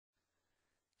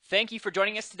Thank you for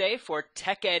joining us today for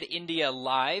TechEd India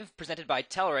Live, presented by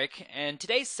Telerik. And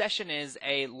today's session is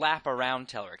a lap around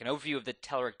Telerik, an overview of the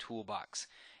Telerik toolbox.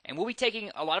 And we'll be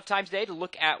taking a lot of time today to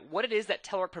look at what it is that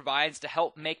Telerik provides to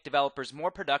help make developers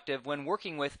more productive when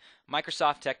working with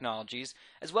Microsoft technologies,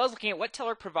 as well as looking at what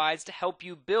Telerik provides to help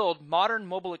you build modern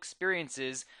mobile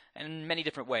experiences in many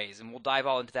different ways. And we'll dive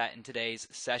all into that in today's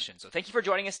session. So thank you for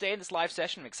joining us today in this live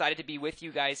session. I'm excited to be with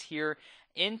you guys here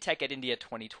in TechEd India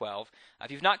 2012.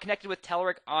 If you've not connected with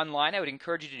Telerik online, I would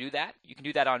encourage you to do that. You can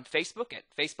do that on Facebook at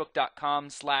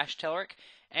facebook.com/Telerik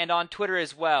and on Twitter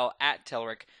as well at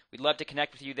Telerik. We'd love to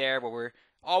connect with you there, where we're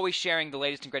always sharing the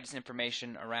latest and greatest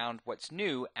information around what's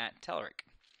new at Telerik.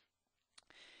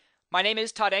 My name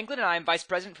is Todd Anglin, and I'm Vice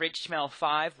President for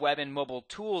HTML5 Web and Mobile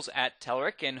Tools at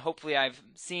Telerik, and hopefully I've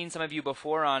seen some of you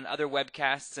before on other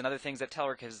webcasts and other things that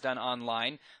Telerik has done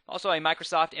online. I'm also a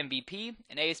Microsoft MVP,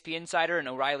 an ASP Insider, an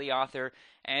O'Reilly author,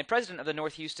 and President of the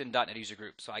North Houston .NET User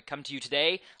Group. So I come to you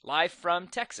today live from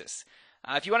Texas.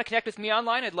 If you want to connect with me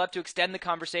online, I'd love to extend the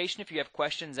conversation. If you have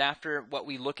questions after what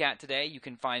we look at today, you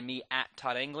can find me at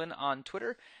Todd Anglin on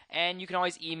Twitter, and you can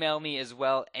always email me as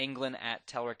well,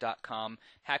 anglin@telerik.com.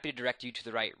 Happy to direct you to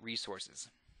the right resources.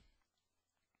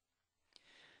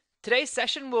 Today's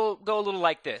session will go a little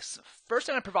like this. First,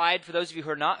 I'm going to provide, for those of you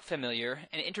who are not familiar,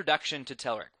 an introduction to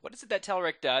Telerik. What is it that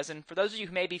Telerik does? And for those of you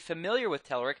who may be familiar with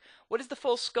Telerik, what is the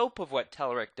full scope of what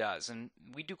Telerik does? And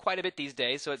we do quite a bit these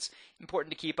days, so it's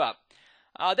important to keep up.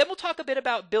 Then we'll talk a bit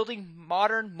about building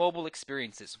modern mobile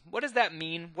experiences. What does that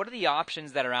mean? What are the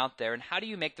options that are out there, and how do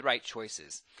you make the right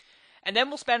choices? And then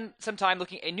we'll spend some time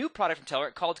looking at a new product from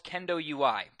Telerik called Kendo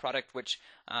UI, a product which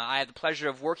I have the pleasure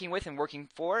of working with and working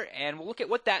for, and we'll look at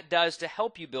what that does to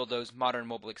help you build those modern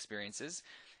mobile experiences.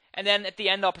 And then at the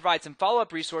end, I'll provide some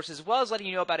follow-up resources, as well as letting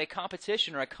you know about a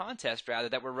competition, or a contest rather,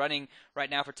 that we're running right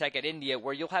now for TechEd India,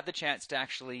 where you'll have the chance to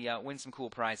actually win some cool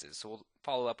prizes. So we'll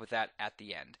follow up with that at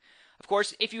the end. Of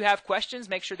course, if you have questions,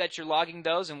 make sure that you're logging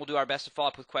those, and we'll do our best to follow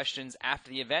up with questions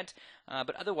after the event.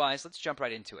 But otherwise, let's jump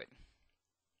right into it.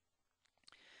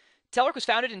 Telerik was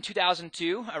founded in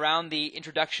 2002 around the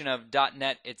introduction of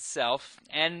 .NET itself,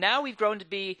 and now we've grown to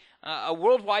be a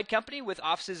worldwide company with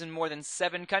offices in more than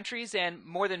 7 countries and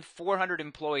more than 400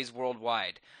 employees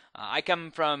worldwide. I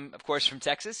come from, of course, from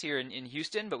Texas here in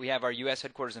Houston, but we have our U.S.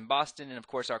 headquarters in Boston and, of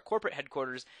course, our corporate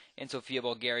headquarters in Sofia,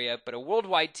 Bulgaria, but a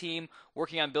worldwide team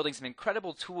working on building some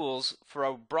incredible tools for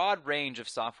a broad range of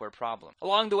software problems.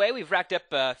 Along the way, we've racked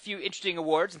up a few interesting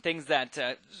awards and things that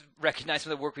recognize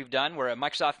some of the work we've done. We're a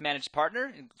Microsoft Managed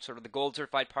Partner, sort of the Gold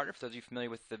Certified Partner, for those of you familiar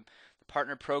with the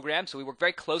partner program. So we work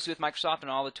very closely with Microsoft on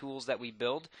all the tools that we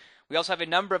build. We also have a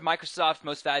number of Microsoft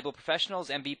Most Valuable Professionals,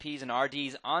 MVPs, and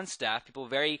RDs on staff, people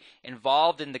very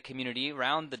involved in the community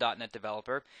around the .NET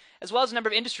developer, as well as a number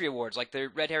of industry awards like the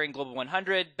Red Herring Global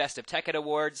 100, Best of TechEd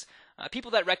Awards,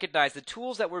 people that recognize the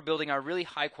tools that we're building are really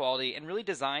high quality and really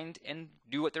designed and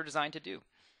do what they're designed to do.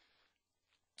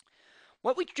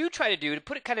 What we do try to do, to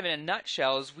put it kind of in a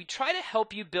nutshell, is we try to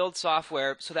help you build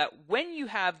software so that when you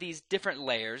have these different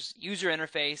layers, user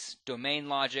interface, domain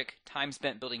logic, time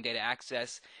spent building data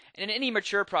access, and in any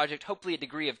mature project, hopefully a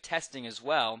degree of testing as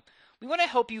well, we want to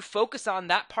help you focus on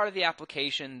that part of the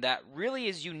application that really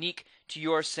is unique to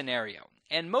your scenario.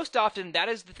 And most often, that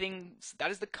is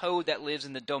the code that lives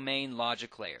in the domain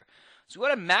logic layer. So we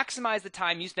want to maximize the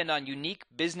time you spend on unique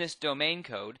business domain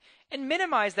code and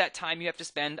minimize that time you have to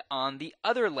spend on the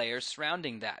other layers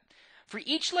surrounding that. For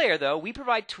each layer, though, we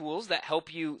provide tools that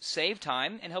help you save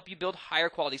time and help you build higher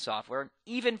quality software,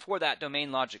 even for that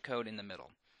domain logic code in the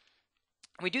middle.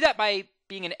 We do that by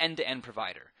being an end-to-end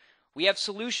provider. We have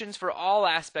solutions for all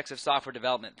aspects of software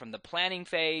development, from the planning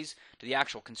phase to the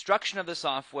actual construction of the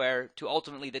software to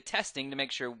ultimately the testing, to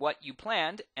make sure what you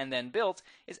planned and then built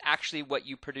is actually what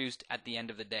you produced at the end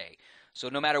of the day. So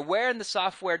no matter where in the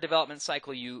software development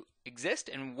cycle you exist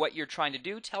and what you're trying to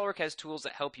do, Telerik has tools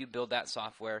that help you build that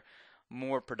software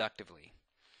more productively.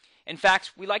 In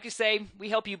fact, we like to say we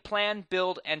help you plan,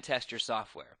 build, and test your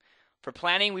software. For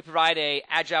planning, we provide an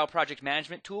agile project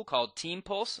management tool called Team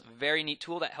Pulse, a very neat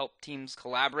tool that helps teams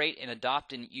collaborate and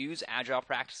adopt and use agile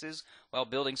practices while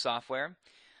building software.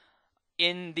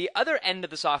 In the other end of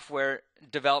the software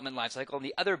development lifecycle, in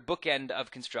the other bookend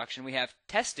of construction, we have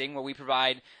testing, where we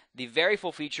provide the very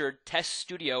full-featured Test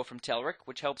Studio from Telerik,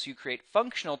 which helps you create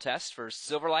functional tests for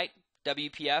Silverlight,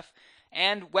 WPF,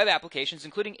 and web applications,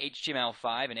 including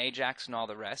HTML5 and Ajax and all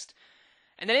the rest.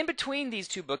 And then in between these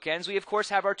two bookends, we of course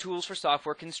have our tools for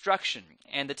software construction.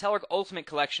 And the Telerik Ultimate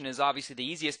Collection is obviously the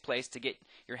easiest place to get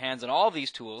your hands on all of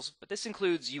these tools, but this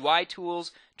includes UI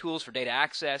tools, tools for data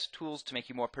access, tools to make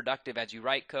you more productive as you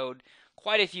write code,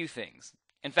 quite a few things.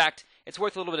 In fact, it's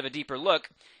worth a little bit of a deeper look.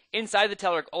 Inside the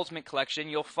Telerik Ultimate Collection,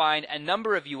 you'll find a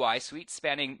number of UI suites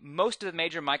spanning most of the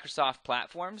major Microsoft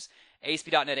platforms,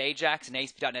 ASP.NET Ajax and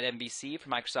ASP.NET MVC for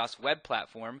Microsoft's web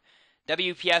platform,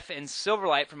 WPF and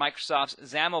Silverlight for Microsoft's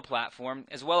XAML platform,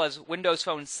 as well as Windows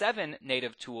Phone 7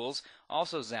 native tools,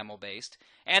 also XAML-based,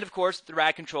 and of course the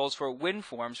RAD controls for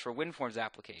WinForms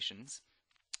applications.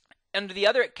 Under the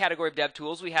other category of dev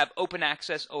tools, we have Open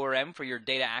Access ORM for your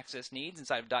data access needs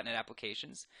inside of .NET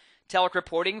applications, Telerik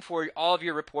Reporting for all of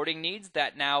your reporting needs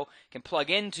that now can plug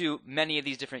into many of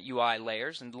these different UI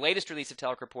layers. And the latest release of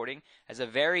Telerik Reporting has a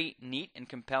very neat and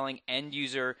compelling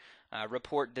end-user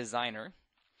report designer.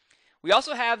 We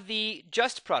also have the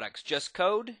Just products, Just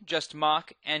Code, Just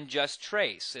Mock, and Just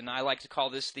Trace. And I like to call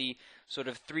this the sort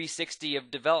of 360 of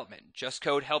development. Just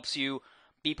Code helps you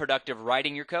be productive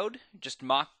writing your code. Just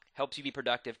Mock helps you be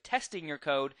productive testing your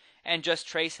code. And Just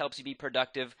Trace helps you be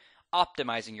productive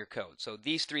optimizing your code. So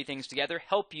these three things together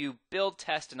help you build,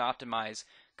 test, and optimize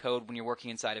code when you're working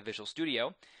inside of Visual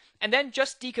Studio. And then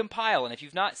Just Decompile, and if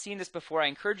you've not seen this before, I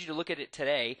encourage you to look at it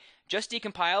today. Just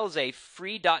Decompile is a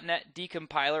free .NET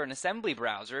decompiler and assembly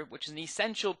browser, which is an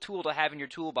essential tool to have in your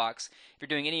toolbox if you're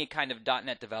doing any kind of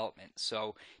 .NET development.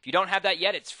 So if you don't have that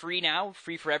yet, it's free now,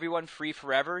 free for everyone, free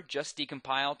forever. Just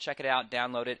Decompile, check it out,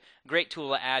 download it. Great tool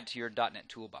to add to your .NET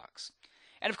toolbox.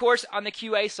 And of course, on the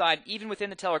QA side, even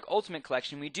within the Telerik Ultimate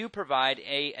Collection, we do provide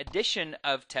an edition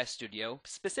of Test Studio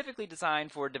specifically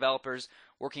designed for developers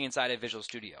working inside of Visual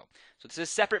Studio. So this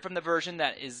is separate from the version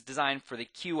that is designed for the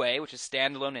QA, which is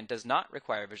standalone and does not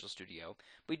require Visual Studio.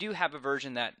 We do have a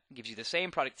version that gives you the same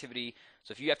productivity,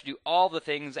 so if you have to do all the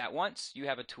things at once, you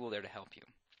have a tool there to help you.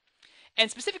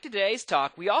 And specific to today's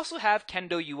talk, we also have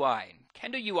Kendo UI.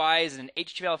 Kendo UI is an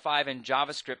HTML5 and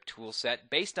JavaScript toolset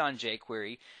based on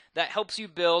jQuery that helps you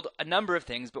build a number of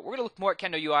things, but we're going to look more at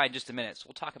Kendo UI in just a minute, so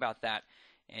we'll talk about that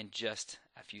in just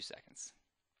a few seconds.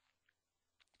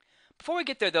 Before we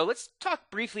get there, though, let's talk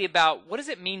briefly about what does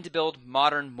it mean to build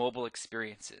modern mobile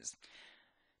experiences.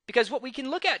 Because what we can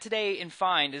look at today and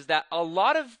find is that a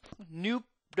lot of new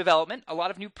development, a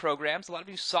lot of new programs, a lot of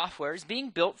new software is being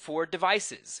built for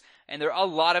devices. And there are a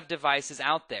lot of devices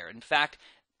out there. In fact,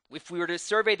 if we were to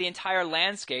survey the entire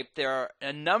landscape, there are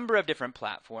a number of different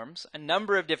platforms, a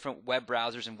number of different web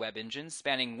browsers and web engines,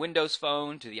 spanning Windows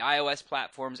Phone to the iOS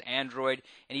platforms, Android,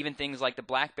 and even things like the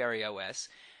BlackBerry OS.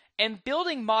 And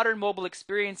building modern mobile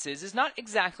experiences is not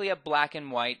exactly a black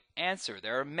and white answer.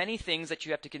 There are many things that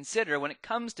you have to consider when it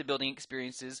comes to building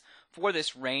experiences for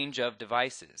this range of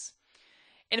devices.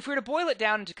 And if we were to boil it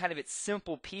down into kind of its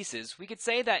simple pieces, we could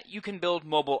say that you can build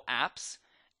mobile apps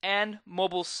and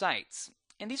mobile sites.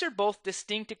 And these are both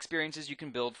distinct experiences you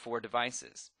can build for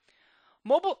devices.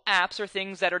 Mobile apps are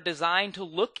things that are designed to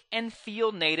look and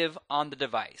feel native on the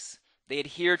device. They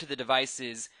adhere to the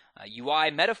device's UI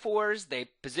metaphors, they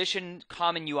position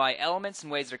common UI elements in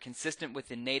ways that are consistent with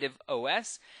the native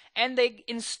OS, and they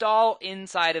install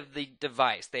inside of the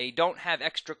device. They don't have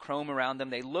extra Chrome around them.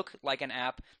 They look like an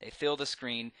app. They fill the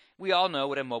screen. We all know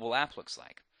what a mobile app looks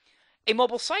like. A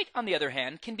mobile site, on the other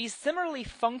hand, can be similarly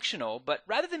functional, but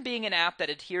rather than being an app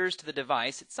that adheres to the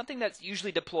device, it's something that's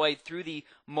usually deployed through the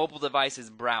mobile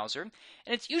device's browser, and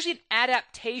it's usually an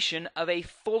adaptation of a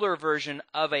fuller version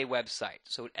of a website.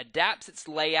 So it adapts its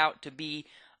layout to be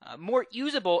more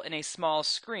usable in a small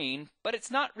screen, but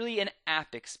it's not really an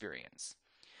app experience.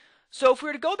 So if we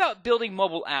were to go about building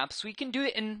mobile apps, we can do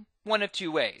it in one of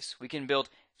two ways. We can build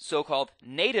so-called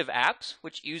native apps,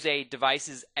 which use a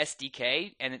device's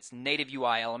SDK and its native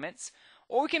UI elements,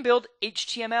 or we can build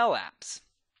HTML apps.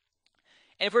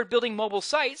 And if we're building mobile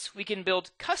sites, we can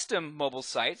build custom mobile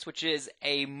sites, which is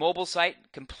a mobile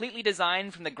site completely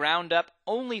designed from the ground up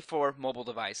only for mobile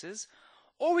devices,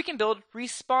 or we can build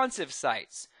responsive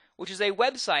sites, which is a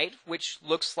website which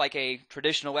looks like a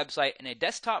traditional website in a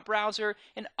desktop browser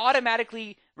and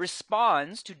automatically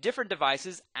responds to different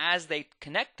devices as they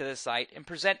connect to the site and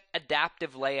present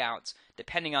adaptive layouts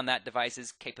depending on that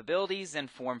device's capabilities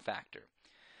and form factor.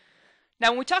 Now,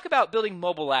 when we talk about building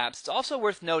mobile apps, it's also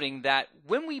worth noting that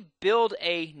when we build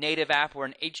a native app or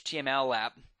an HTML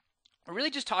app, we're really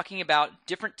just talking about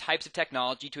different types of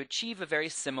technology to achieve a very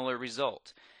similar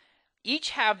result.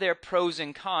 Each have their pros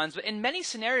and cons, but in many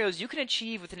scenarios you can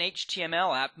achieve with an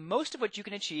HTML app most of what you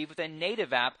can achieve with a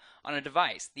native app on a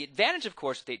device. The advantage, of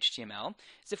course, with HTML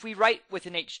is if we write with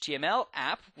an HTML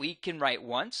app, we can write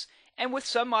once, and with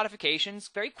some modifications,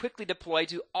 very quickly deploy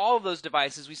to all of those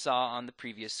devices we saw on the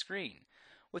previous screen.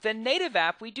 With a native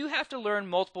app, we do have to learn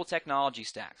multiple technology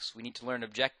stacks. We need to learn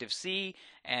Objective-C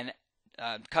and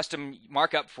custom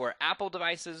markup for Apple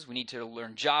devices. We need to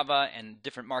learn Java and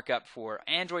different markup for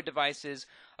Android devices.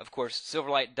 Of course,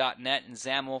 Silverlight.net and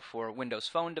XAML for Windows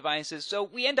Phone devices. So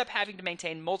we end up having to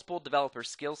maintain multiple developer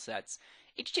skill sets.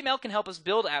 HTML can help us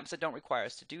build apps that don't require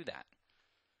us to do that.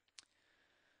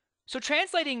 So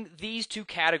translating these two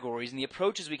categories and the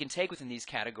approaches we can take within these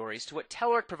categories to what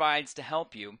Telerik provides to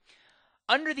help you.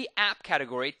 Under the app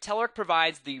category, Telerik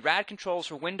provides the RAD controls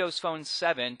for Windows Phone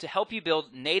 7 to help you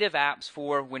build native apps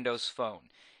for Windows Phone.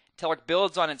 Telerik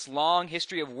builds on its long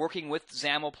history of working with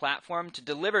XAML platform to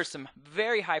deliver some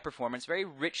very high performance, very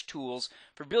rich tools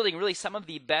for building really some of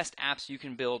the best apps you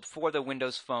can build for the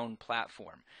Windows Phone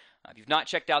platform. If you've not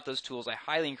checked out those tools, I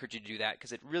highly encourage you to do that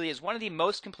because it really is one of the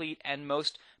most complete and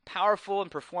most powerful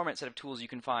and performant set of tools you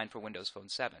can find for Windows Phone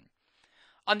 7.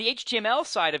 On the HTML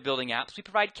side of building apps, we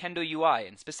provide Kendo UI,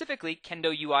 and specifically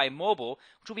Kendo UI Mobile,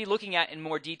 which we'll be looking at in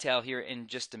more detail here in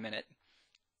just a minute.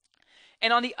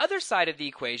 And on the other side of the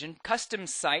equation, custom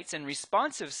sites and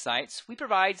responsive sites, we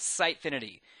provide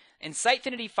Sitefinity. And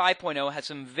Sitefinity 5.0 has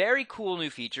some very cool new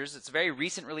features. It's a very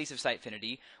recent release of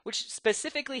Sitefinity, which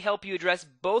specifically help you address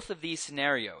both of these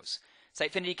scenarios.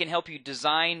 Sitefinity can help you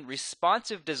design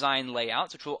responsive design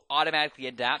layouts, which will automatically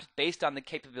adapt based on the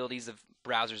capabilities of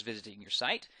browsers visiting your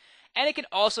site. And it can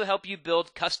also help you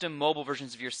build custom mobile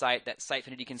versions of your site that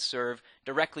Sitefinity can serve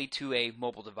directly to a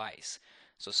mobile device.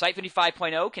 So Sitefinity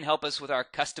 5.0 can help us with our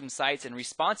custom sites and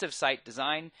responsive site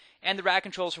design, and the RAD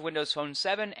controls for Windows Phone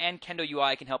 7 and Kendo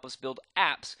UI can help us build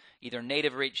apps, either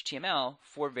native or HTML,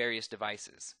 for various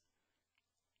devices.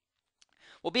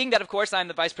 Well, being that, of course, I'm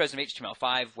the Vice President of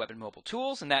HTML5 Web and Mobile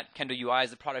Tools, and that Kendo UI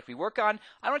is the product we work on,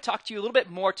 I want to talk to you a little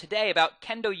bit more today about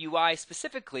Kendo UI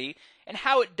specifically and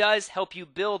how it does help you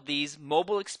build these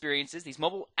mobile experiences, these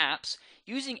mobile apps,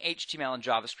 using HTML and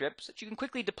JavaScript so that you can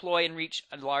quickly deploy and reach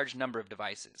a large number of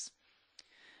devices.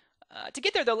 To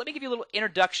get there, though, let me give you a little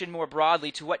introduction more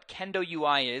broadly to what Kendo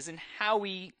UI is and how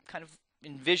we kind of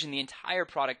envision the entire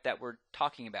product that we're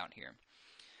talking about here.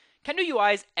 Kendo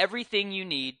UI is everything you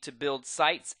need to build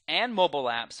sites and mobile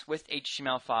apps with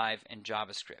HTML5 and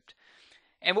JavaScript.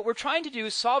 And what we're trying to do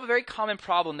is solve a very common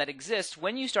problem that exists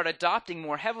when you start adopting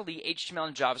more heavily HTML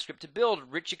and JavaScript to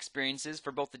build rich experiences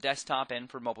for both the desktop and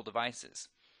for mobile devices.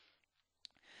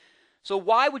 So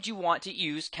why would you want to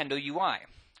use Kendo UI?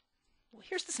 Well,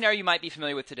 here's the scenario you might be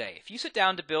familiar with today. If you sit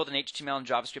down to build an HTML and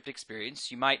JavaScript experience,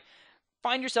 you might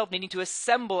find yourself needing to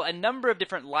assemble a number of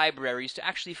different libraries to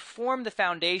actually form the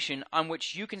foundation on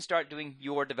which you can start doing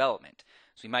your development.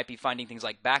 So we might be finding things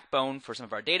like Backbone for some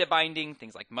of our data binding,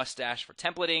 things like Mustache for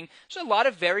templating. So a lot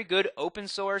of very good open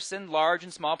source and large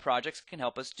and small projects that can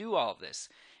help us do all of this.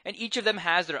 And each of them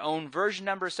has their own version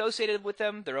number associated with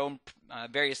them, their own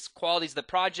various qualities of the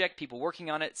project, people working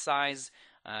on it, size,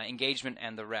 engagement,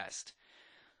 and the rest.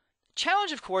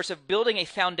 Challenge, of course, of building a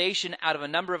foundation out of a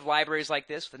number of libraries like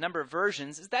this with a number of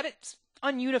versions is that it's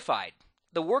ununified.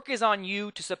 The work is on you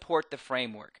to support the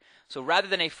framework. So rather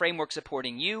than a framework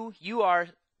supporting you, you are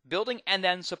building and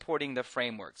then supporting the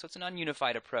framework. So it's an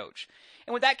ununified approach.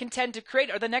 And what that can tend to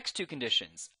create are the next two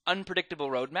conditions: unpredictable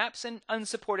roadmaps and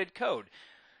unsupported code.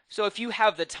 So if you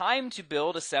have the time to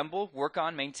build, assemble, work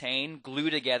on, maintain, glue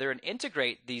together, and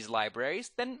integrate these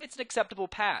libraries, then it's an acceptable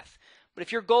path. But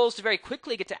if your goal is to very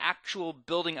quickly get to actual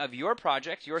building of your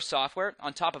project, your software,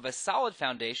 on top of a solid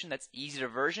foundation that's easy to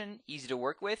version, easy to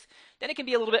work with, then it can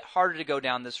be a little bit harder to go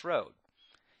down this road.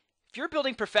 If you're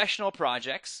building professional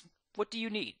projects, what do you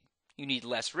need? You need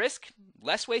less risk,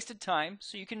 less wasted time,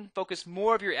 so you can focus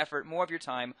more of your effort, more of your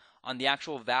time on the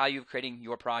actual value of creating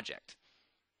your project.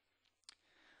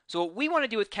 So what we want to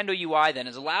do with Kendo UI then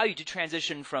is allow you to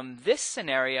transition from this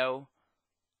scenario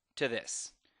to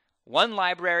this. One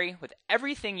library with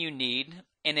everything you need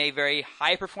in a very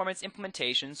high performance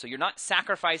implementation, so you're not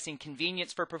sacrificing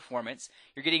convenience for performance.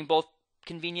 You're getting both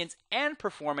convenience and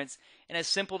performance in a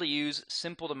simple to use,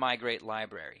 simple to migrate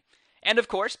library. And of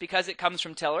course, because it comes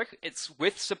from Telerik, it's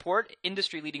with support,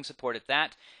 industry leading support at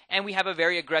that, and we have a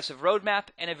very aggressive roadmap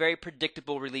and a very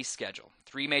predictable release schedule.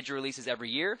 3 major releases every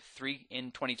year, 3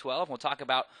 in 2012. We'll talk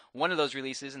about one of those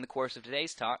releases in the course of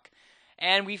today's talk.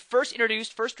 And we first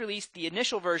released the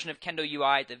initial version of Kendo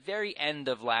UI at the very end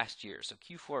of last year, so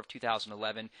Q4 of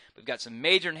 2011. We've got some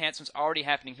major enhancements already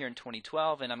happening here in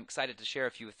 2012, and I'm excited to share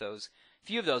a few of those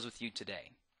with you today.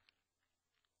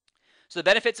 So the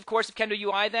benefits, of course, of Kendo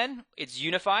UI then: it's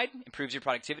unified, improves your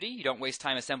productivity. You don't waste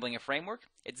time assembling a framework.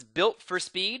 It's built for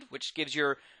speed, which gives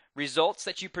your results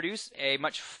that you produce a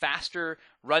much faster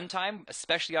runtime,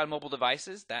 especially on mobile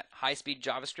devices. That high-speed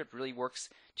JavaScript really works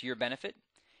to your benefit.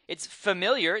 It's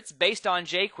familiar. It's based on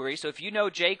jQuery. So if you know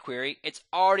jQuery, it's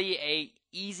already a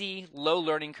easy, low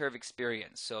learning curve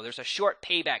experience. So there's a short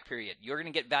payback period. You're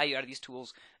going to get value out of these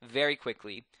tools very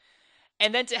quickly.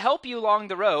 And then to help you along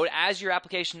the road as your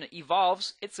application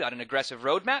evolves, it's got an aggressive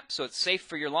roadmap, so it's safe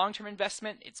for your long-term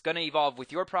investment. It's going to evolve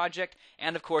with your project,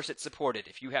 and of course it's supported.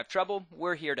 If you have trouble,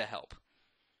 we're here to help.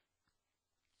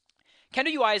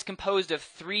 Kendo UI is composed of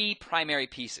three primary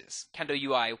pieces: Kendo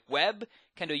UI Web,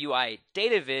 Kendo UI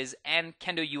Data Viz, and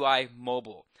Kendo UI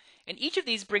Mobile. And each of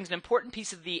these brings an important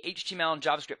piece of the HTML and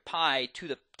JavaScript pie to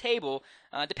the table,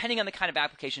 depending on the kind of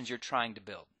applications you're trying to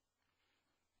build.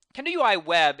 Kendo UI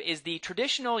Web is the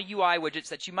traditional UI widgets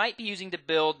that you might be using to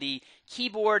build the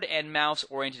keyboard and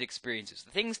mouse-oriented experiences,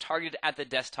 the things targeted at the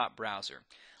desktop browser.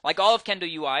 Like all of Kendo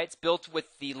UI, it's built with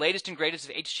the latest and greatest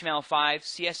of HTML5,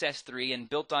 CSS3, and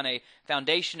built on a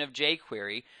foundation of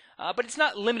jQuery, but it's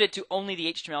not limited to only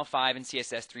the HTML5 and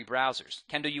CSS3 browsers.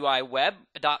 Kendo UI Web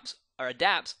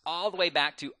adapts all the way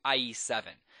back to IE7.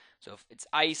 So if it's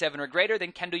IE7 or greater,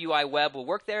 then Kendo UI Web will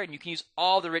work there, and you can use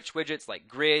all the rich widgets like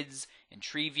grids and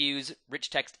tree views, rich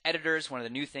text editors, one of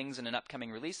the new things in an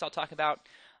upcoming release I'll talk about,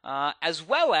 as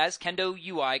well as Kendo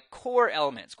UI core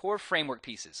elements, core framework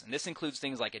pieces. And this includes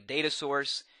things like a data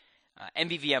source,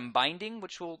 MVVM binding,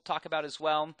 which we'll talk about as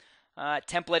well,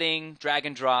 templating, drag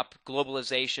and drop,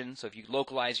 globalization, so if you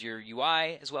localize your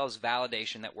UI, as well as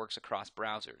validation that works across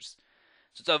browsers.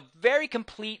 So it's a very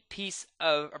complete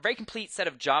set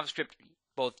of JavaScript,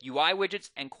 both UI widgets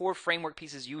and core framework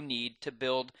pieces you need to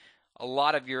build a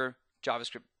lot of your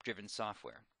JavaScript-driven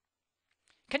software.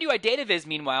 Kendo UI Data Viz,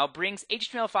 meanwhile, brings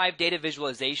HTML5 data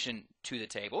visualization to the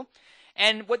table.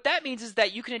 And what that means is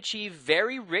that you can achieve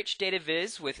very rich data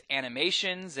viz with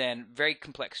animations and very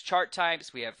complex chart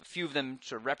types. We have a few of them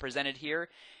sort of represented here.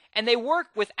 And they work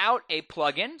without a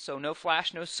plugin, so no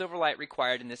Flash, no Silverlight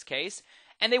required in this case.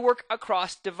 And they work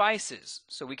across devices.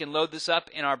 So we can load this up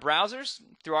in our browsers.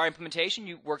 Through our implementation,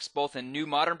 it works both in new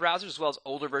modern browsers as well as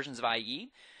older versions of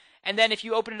IE. And then if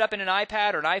you open it up in an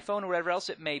iPad or an iPhone or whatever else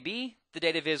it may be, the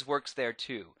data viz works there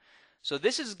too. So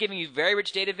this is giving you very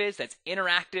rich data viz that's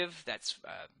interactive, that's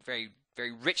very,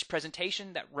 very rich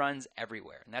presentation that runs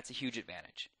everywhere. And that's a huge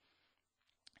advantage.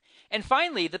 And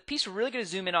finally, the piece we're really going to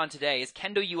zoom in on today is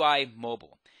Kendo UI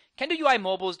Mobile. Kendo UI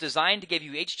Mobile is designed to give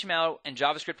you HTML and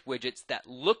JavaScript widgets that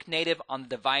look native on the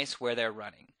device where they're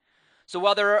running. So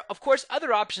while there are, of course,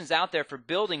 other options out there for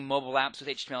building mobile apps with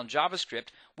HTML and JavaScript,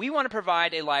 we want to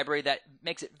provide a library that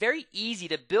makes it very easy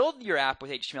to build your app with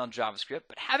HTML and JavaScript,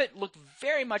 but have it look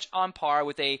very much on par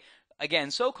with a, again,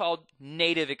 so-called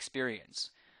native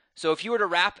experience. So if you were to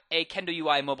wrap a Kendo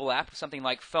UI mobile app with something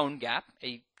like PhoneGap,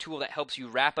 a tool that helps you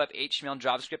wrap up HTML and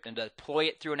JavaScript and deploy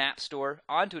it through an app store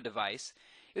onto a device,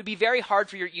 it would be very hard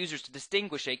for your users to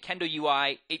distinguish a Kendo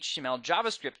UI HTML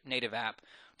JavaScript native app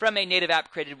from a native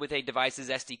app created with a device's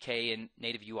SDK and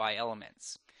native UI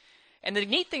elements. And the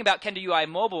neat thing about Kendo UI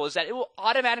Mobile is that it will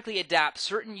automatically adapt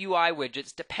certain UI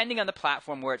widgets depending on the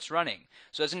platform where it's running.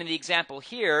 So as in the example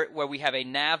here, where we have a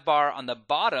nav bar on the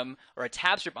bottom, or a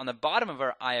tab strip on the bottom of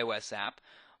our iOS app,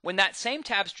 when that same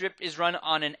tab strip is run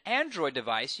on an Android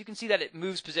device, you can see that it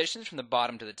moves positions from the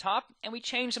bottom to the top, and we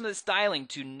change some of the styling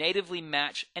to natively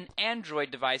match an Android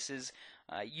device's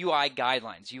UI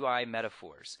guidelines, UI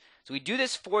metaphors. So we do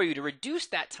this for you to reduce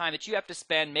that time that you have to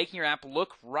spend making your app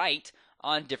look right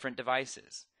on different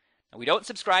devices. Now, we don't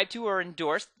subscribe to or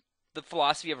endorse the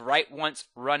philosophy of write once,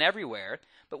 run everywhere,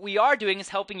 but we are doing is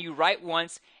helping you write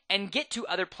once and get to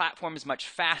other platforms much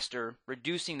faster,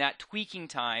 reducing that tweaking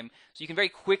time so you can very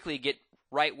quickly get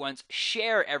write once,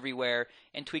 share everywhere,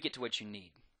 and tweak it to what you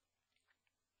need.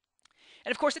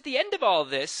 And of course, at the end of all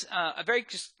of this, a very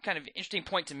just kind of interesting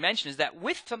point to mention is that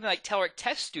with something like Telerik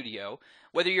Test Studio,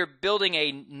 whether you're building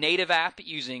a native app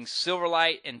using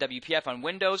Silverlight and WPF on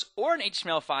Windows, or an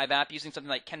HTML5 app using something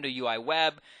like Kendo UI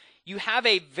Web, you have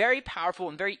a very powerful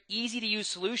and very easy to use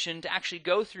solution to actually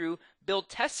go through, build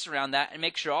tests around that, and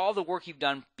make sure all the work you've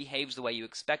done behaves the way you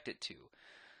expect it to.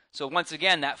 So once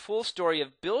again, that full story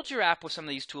of build your app with some of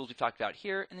these tools we've talked about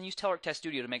here, and then use Telerik Test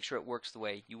Studio to make sure it works the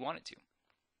way you want it to.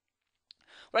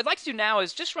 What I'd like to do now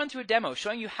is just run through a demo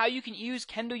showing you how you can use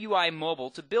Kendo UI Mobile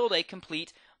to build a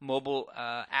complete mobile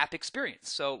app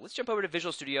experience. So let's jump over to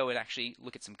Visual Studio and actually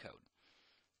look at some code.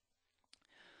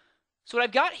 So what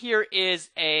I've got here is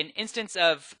an instance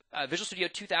of Visual Studio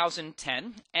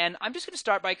 2010, and I'm just going to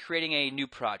start by creating a new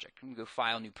project. I'm going to go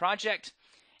File, New Project,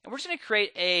 and we're just going to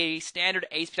create a standard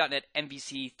ASP.NET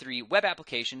MVC3 web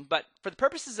application, but for the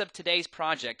purposes of today's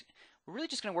project, we're really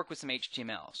just going to work with some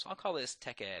HTML. So I'll call this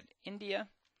TechEd India,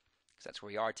 because that's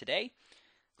where we are today.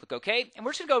 Click OK, and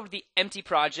we're just going to go over the empty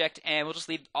project, and we'll just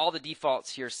leave all the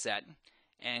defaults here set,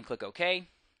 and click OK.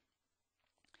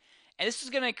 And this is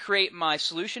going to create my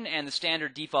solution and the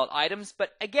standard default items,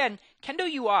 but again,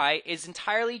 Kendo UI is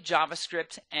entirely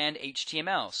JavaScript and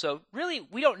HTML, so really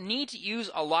we don't need to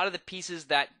use a lot of the pieces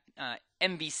that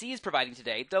MVC is providing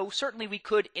today, though certainly we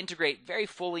could integrate very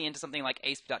fully into something like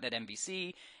ASP.NET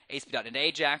MVC, ASP.NET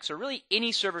Ajax, or really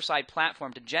any server-side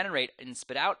platform to generate and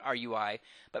spit out our UI.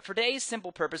 But for today's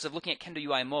simple purpose of looking at Kendo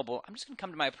UI Mobile, I'm just going to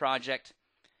come to my project,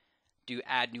 do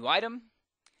Add New Item,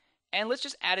 and let's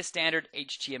just add a standard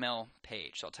HTML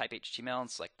page. So I'll type HTML and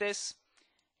select this,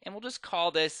 and we'll just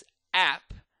call this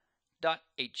app.html,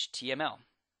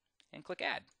 and click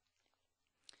Add.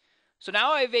 So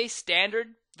now I have a standard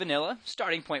vanilla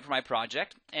starting point for my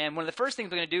project, and one of the first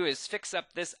things we're going to do is fix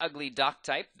up this ugly doc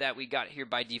type that we got here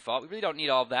by default. We really don't need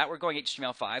all of that. We're going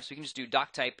HTML5, so we can just do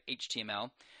doc type HTML.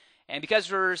 And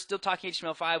because we're still talking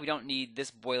HTML5, we don't need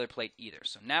this boilerplate either.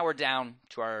 So now we're down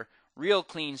to our real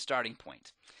clean starting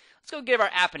point. Let's go give our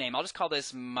app a name. I'll just call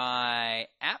this my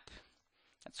app.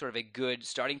 That's sort of a good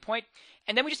starting point.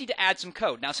 And then we just need to add some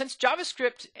code. Now, since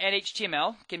JavaScript and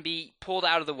HTML can be pulled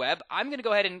out of the web, I'm going to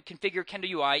go ahead and configure Kendo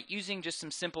UI using just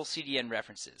some simple CDN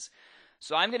references.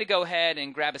 So I'm going to go ahead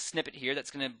and grab a snippet here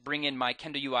that's going to bring in my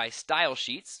Kendo UI style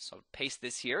sheets. So I'll paste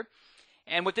this here.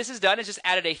 And what this has done is just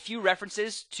added a few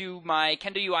references to my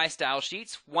Kendo UI style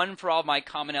sheets, one for all of my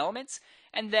common elements,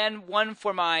 and then one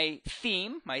for my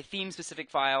theme-specific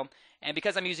file. And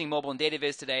because I'm using mobile and data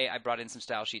viz today, I brought in some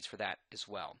style sheets for that as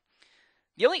well.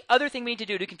 The only other thing we need to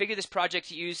do to configure this project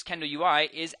to use Kendo UI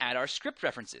is add our script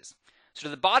references. So to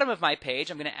the bottom of my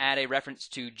page, I'm going to add a reference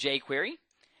to jQuery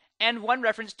and one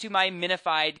reference to my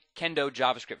minified Kendo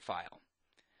JavaScript file.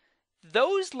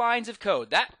 Those lines of code,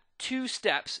 that 2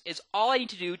 steps, is all I need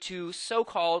to do to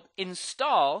so-called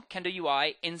install Kendo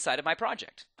UI inside of my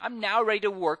project. I'm now ready to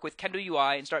work with Kendo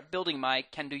UI and start building my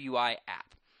Kendo UI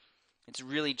app. It's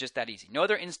really just that easy. No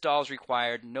other installs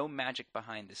required, no magic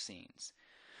behind the scenes.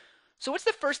 So what's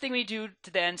the first thing we do to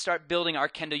then start building our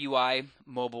Kendo UI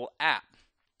mobile app?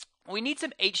 Well, we need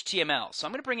some HTML. So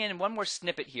I'm going to bring in one more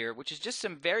snippet here, which is just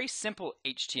some very simple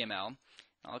HTML.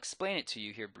 I'll explain it to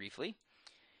you here briefly.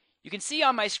 You can see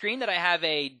on my screen that I have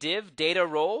a div data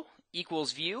role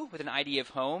equals view with an ID of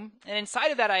home. And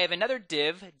inside of that, I have another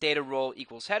div data role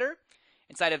equals header.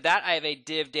 Inside of that, I have a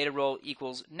div data role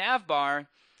equals navbar.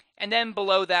 And then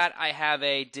below that, I have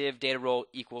a div data role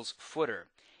equals footer.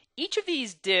 Each of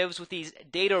these divs with these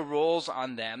data roles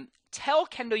on them tell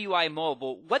Kendo UI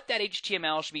Mobile what that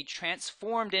HTML should be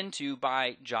transformed into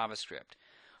by JavaScript.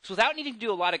 So without needing to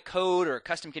do a lot of code or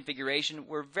custom configuration,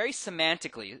 we're very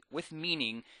semantically, with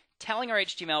meaning, telling our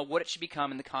HTML what it should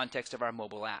become in the context of our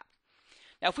mobile app.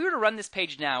 Now if we were to run this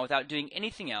page now without doing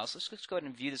anything else, let's go ahead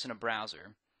and view this in a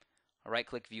browser. I'll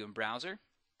right-click View in Browser.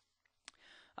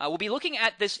 We'll be looking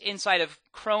at this inside of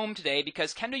Chrome today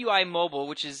because Kendo UI Mobile,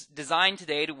 which is designed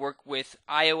today to work with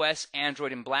iOS,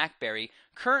 Android, and BlackBerry,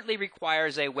 currently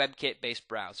requires a WebKit-based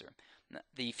browser.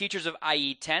 The features of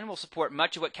IE 10 will support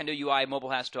much of what Kendo UI Mobile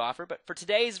has to offer, but for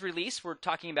today's release, we're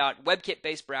talking about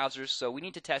WebKit-based browsers, so we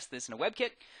need to test this in a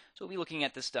WebKit, so we'll be looking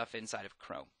at this stuff inside of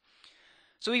Chrome.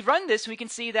 So we've run this, and we can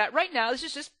see that right now this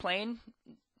is just plain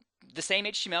the same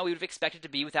HTML we would have expected to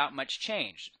be without much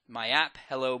change. My app,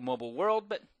 hello mobile world,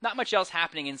 but not much else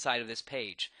happening inside of this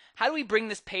page. How do we bring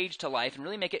this page to life and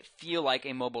really make it feel like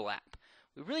a mobile app?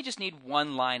 We really just need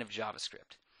one line of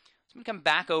JavaScript. So I'm going to come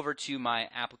back over to my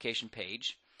application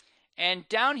page. And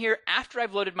down here, after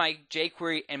I've loaded my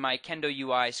jQuery and my Kendo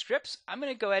UI scripts, I'm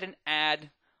going to go ahead and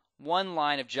add one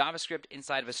line of JavaScript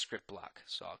inside of a script block.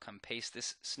 So I'll come paste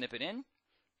this snippet in.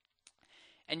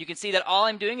 And you can see that all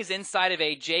I'm doing is inside of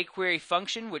a jQuery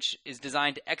function, which is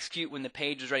designed to execute when the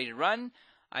page is ready to run.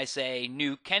 I say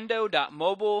new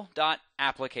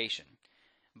kendo.mobile.application.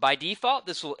 By default,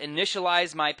 this will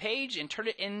initialize my page and turn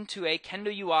it into a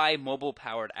Kendo UI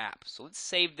mobile-powered app. So let's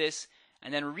save this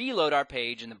and then reload our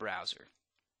page in the browser.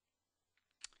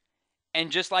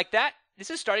 And just like that, this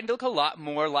is starting to look a lot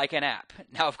more like an app.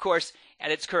 Now, of course,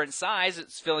 at its current size,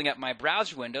 it's filling up my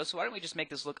browser window, so why don't we just make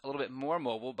this look a little bit more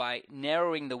mobile by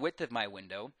narrowing the width of my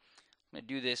window. I'm going to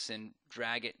do this and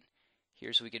drag it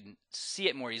here so we can see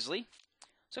it more easily.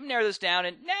 So I'm going to narrow this down,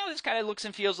 and now this kind of looks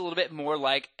and feels a little bit more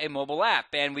like a mobile app.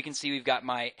 And we can see we've got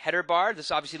my header bar. This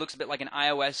obviously looks a bit like an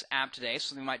iOS app today,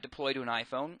 so we might deploy to an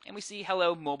iPhone. And we see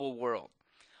hello mobile world.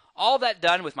 All that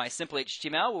done with my simple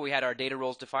HTML, where we had our data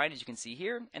roles defined, as you can see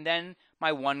here, and then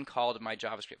my one call to my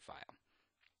JavaScript file.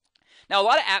 Now, a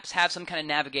lot of apps have some kind of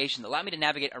navigation that allow me to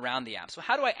navigate around the app. So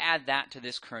how do I add that to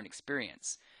this current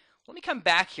experience? Let me come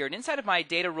back here, and inside of my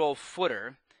data role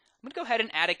footer, I'm going to go ahead and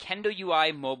add a Kendo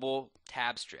UI mobile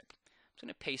tab strip. I'm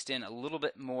going to paste in a little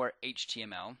bit more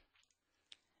HTML.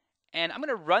 And I'm going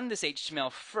to run this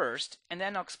HTML first, and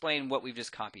then I'll explain what we've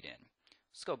just copied in.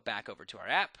 Let's go back over to our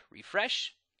app,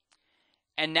 refresh.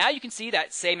 And now you can see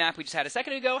that same app we just had a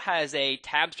second ago has a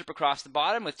tab strip across the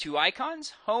bottom with two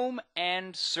icons, home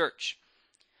and search.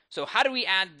 So how do we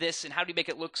add this and how do we make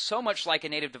it look so much like a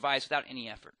native device without any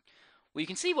effort? Well, you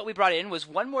can see what we brought in was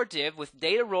one more div with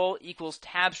data role equals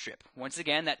tab strip. Once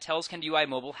again, that tells Kendo UI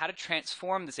Mobile how to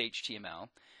transform this HTML.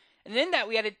 And then that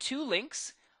we added two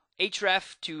links,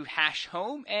 href to hash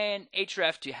home and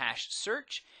href to hash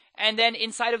search. And then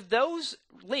inside of those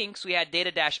links, we had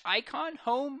data-icon,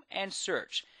 home, and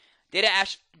search.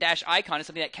 Data-icon is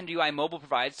something that Kendo UI Mobile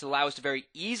provides to allow us to very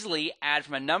easily add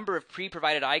from a number of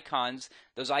pre-provided icons,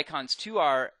 those icons to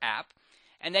our app.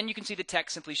 And then you can see the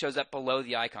text simply shows up below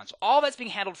the icon. So all that's being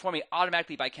handled for me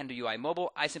automatically by Kendo UI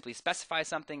Mobile. I simply specify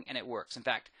something and it works. In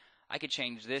fact, I could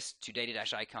change this to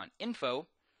data-icon info.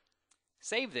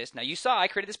 Save this. Now you saw I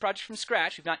created this project from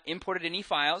scratch. We've not imported any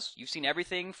files. You've seen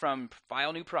everything from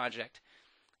file new project.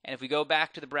 And if we go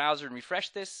back to the browser and refresh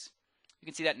this, you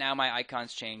can see that now my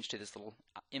icon's changed to this little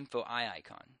info I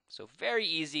icon. So very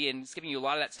easy, and it's giving you a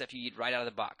lot of that stuff you need right out of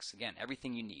the box. Again,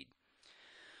 everything you need.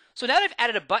 So now that I've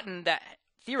added a button that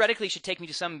theoretically should take me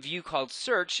to some view called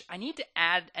search, I need to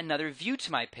add another view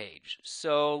to my page.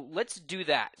 So let's do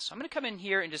that. So I'm going to come in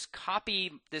here and just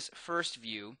copy this first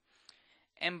view.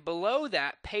 And below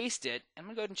that, paste it. I'm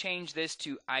going to go ahead and change this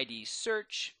to ID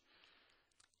search.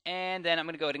 And then I'm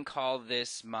going to go ahead and call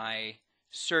this my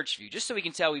search view, just so we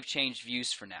can tell we've changed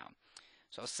views for now.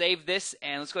 So I'll save this,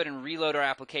 and let's go ahead and reload our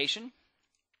application.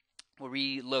 We'll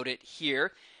reload it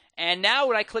here. And now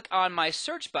when I click on my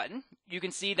search button, you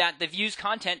can see that the view's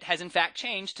content has in fact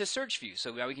changed to search view.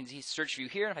 So now we can see search view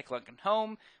here. If I click on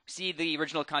home, we see the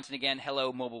original content again,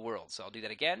 hello mobile world. So I'll do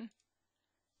that again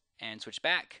and switch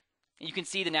back. And you can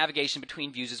see the navigation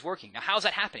between views is working. Now, how's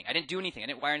that happening? I didn't do anything. I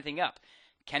didn't wire anything up.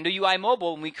 Kendo UI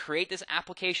Mobile, when we create this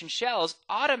application shell, is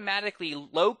automatically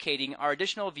locating our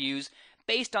additional views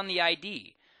based on the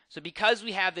ID. So because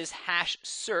we have this hash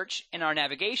search in our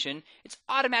navigation, it's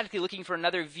automatically looking for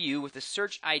another view with the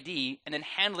search ID and then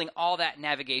handling all that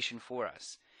navigation for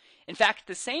us. In fact, at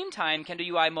the same time, Kendo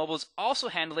UI Mobile is also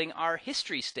handling our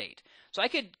history state. So I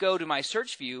could go to my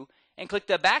search view and click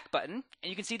the back button, and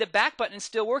you can see the back button is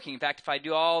still working. In fact, if I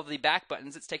do all of the back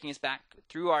buttons, it's taking us back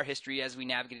through our history as we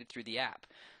navigated through the app.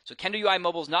 So Kendo UI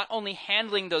Mobile is not only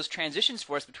handling those transitions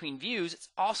for us between views, it's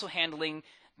also handling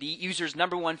the user's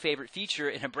 #1 favorite feature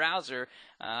in a browser,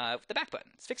 the back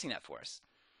button. It's fixing that for us.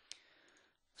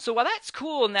 So while that's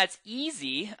cool and that's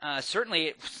easy, certainly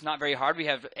it's not very hard. We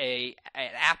have an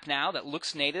app now that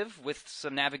looks native with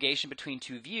some navigation between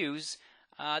two views.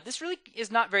 This really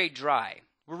is not very dry.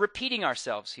 We're repeating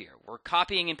ourselves here. We're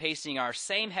copying and pasting our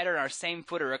same header and our same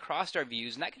footer across our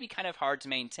views, and that can be kind of hard to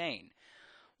maintain.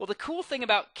 Well, the cool thing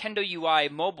about Kendo UI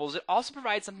Mobile is it also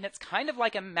provides something that's kind of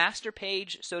like a master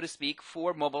page, so to speak,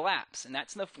 for mobile apps, and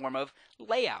that's in the form of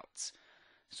layouts.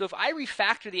 So if I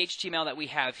refactor the HTML that we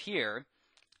have here,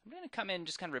 I'm going to come in and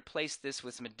just kind of replace this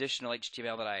with some additional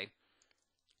HTML that I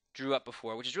drew up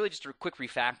before, which is really just a quick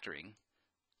refactoring.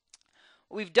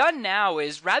 What we've done now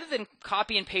is, rather than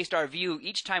copy and paste our view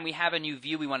each time we have a new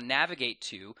view we want to navigate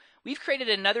to, we've created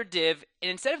another div, and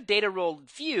instead of data role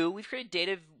view, we've created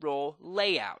data role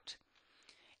layout.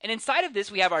 And inside of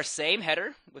this, we have our same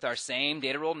header with our same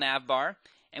data role nav bar,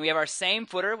 and we have our same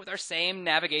footer with our same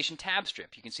navigation tab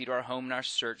strip. You can see to our home and our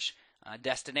search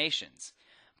destinations.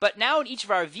 But now in each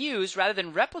of our views, rather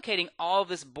than replicating all of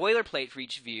this boilerplate for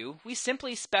each view, we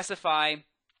simply specify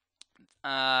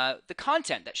the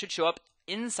content that should show up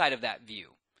inside of that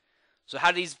view. So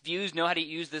how do these views know how to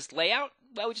use this layout?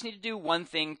 Well, we just need to do one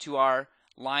thing to our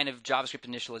line of JavaScript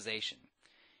initialization.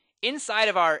 Inside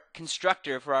of our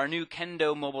constructor for our new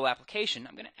Kendo mobile application,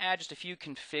 I'm going to add just a few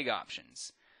config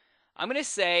options. I'm going to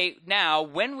say now,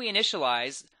 when we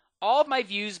initialize, all of my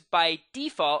views by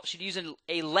default should use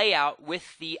a layout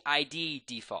with the ID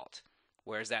default.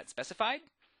 Where is that specified?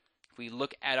 If we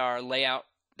look at our layout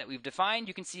that we've defined,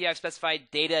 you can see I've specified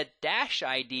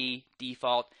data-ID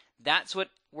default. That's what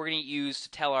we're going to use to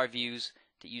tell our views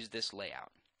to use this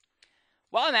layout.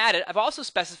 While I'm at it, I've also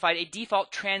specified a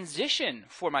default transition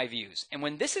for my views. And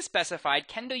when this is specified,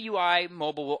 Kendo UI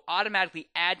Mobile will automatically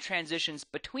add transitions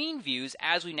between views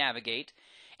as we navigate,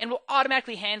 and will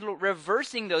automatically handle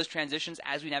reversing those transitions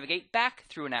as we navigate back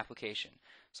through an application.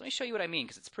 So let me show you what I mean,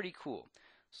 because it's pretty cool.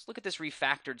 Let's look at this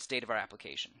refactored state of our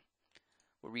application.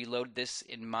 We'll reload this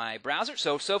in my browser.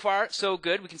 So far, so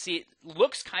good. We can see it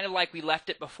looks kind of like we left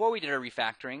it before we did our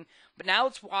refactoring. But now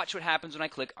let's watch what happens when I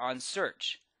click on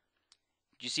search.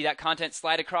 Did you see that content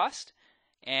slide across?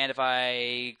 And if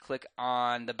I click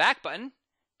on the back button,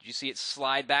 did you see it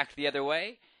slide back the other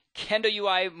way? Kendo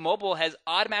UI Mobile has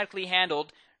automatically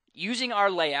handled using our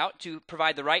layout to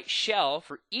provide the right shell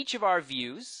for each of our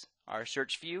views, our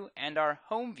search view and our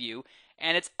home view,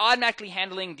 and it's automatically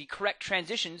handling the correct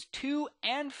transitions to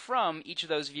and from each of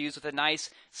those views with a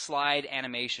nice slide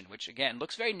animation, which again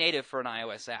looks very native for an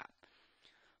iOS app.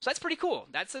 So that's pretty cool.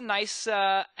 That's a nice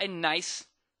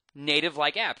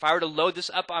native-like app. If I were to load this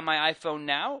up on my iPhone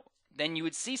now, then you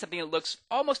would see something that looks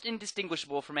almost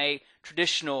indistinguishable from a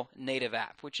traditional native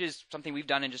app, which is something we've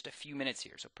done in just a few minutes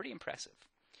here, so pretty impressive.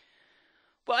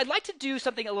 Well, I'd like to do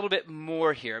something a little bit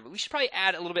more here, but we should probably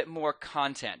add a little bit more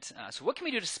content. So what can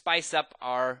we do to spice up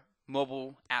our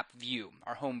mobile app view,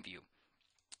 our home view?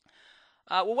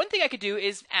 Well, one thing I could do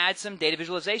is add some data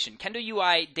visualization. Kendo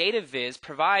UI Data Viz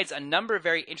provides a number of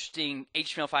very interesting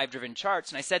HTML5-driven charts,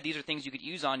 and I said these are things you could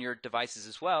use on your devices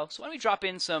as well. So why don't we drop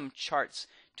in some charts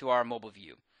to our mobile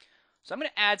view? So I'm going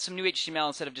to add some new HTML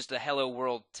instead of just a hello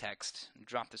world text.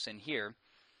 Drop this in here.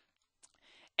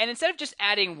 And instead of just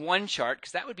adding one chart,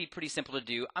 because that would be pretty simple to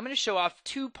do, I'm going to show off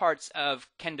two parts of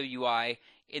Kendo UI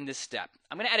in this step.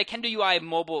 I'm going to add a Kendo UI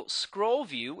mobile scroll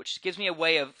view, which gives me a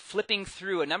way of flipping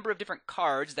through a number of different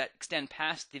cards that extend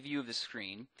past the view of the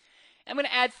screen. I'm going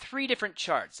to add three different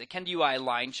charts, a Kendo UI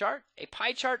line chart, a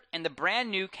pie chart, and the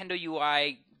brand new Kendo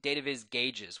UI Data Viz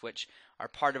gauges, which are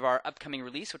part of our upcoming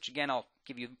release, which again I'll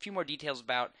give you a few more details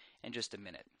about in just a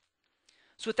minute.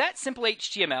 So with that simple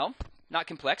HTML, not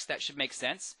complex, that should make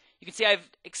sense. You can see I've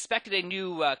expected a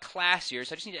new class here,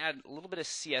 so I just need to add a little bit of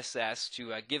CSS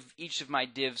to give each of my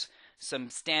divs some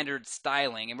standard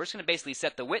styling. And we're just going to basically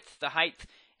set the width, the height,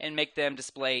 and make them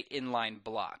display inline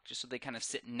block, just so they kind of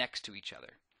sit next to each other.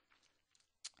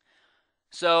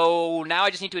 So now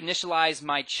I just need to initialize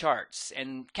my charts.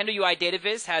 And Kendo UI Data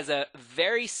Viz has a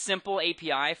very simple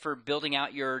API for building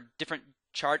out your different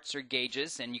charts or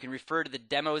gauges, and you can refer to the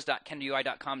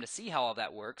demos.kendoui.com to see how all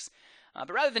that works.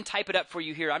 But rather than type it up for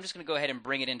you here, I'm just going to go ahead and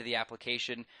bring it into the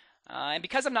application. And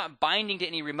because I'm not binding to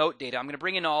any remote data, I'm going to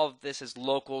bring in all of this as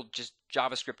local, just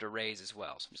JavaScript arrays as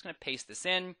well. So I'm just going to paste this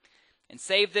in and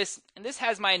save this. And this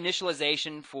has my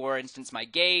initialization, for instance, my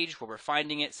gauge, where we're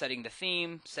finding it, setting the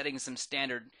theme, setting some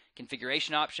standard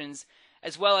configuration options,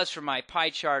 as well as for my pie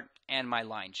chart and my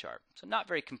line chart. So not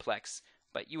very complex,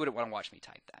 but you wouldn't want to watch me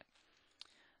type that.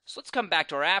 So let's come back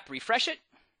to our app, refresh it,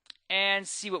 and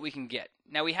see what we can get.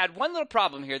 Now we had one little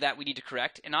problem here that we need to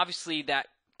correct, and obviously that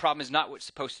problem is not what it's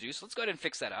supposed to do, so let's go ahead and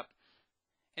fix that up.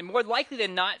 And more likely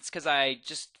than not, it's because I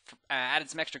just added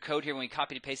some extra code here when we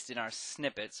copied and pasted in our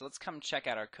snippet. So let's come check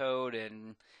out our code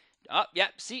and... Oh, yeah,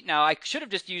 see, now I should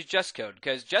have just used JustCode,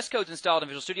 because JustCode's installed in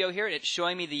Visual Studio here, and it's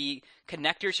showing me the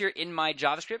connectors here in my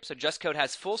JavaScript. So JustCode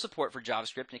has full support for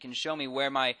JavaScript, and it can show me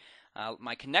where my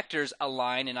connectors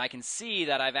align, and I can see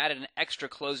that I've added an extra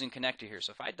closing connector here.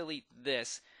 So if I delete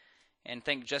this and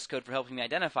thank JustCode for helping me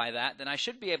identify that, then I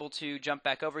should be able to jump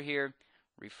back over here,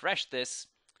 refresh this,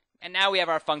 and now we have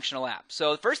our functional app.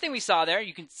 So the first thing we saw there,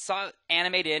 you can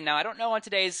animate in. Now I don't know on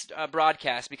today's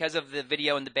broadcast, because of the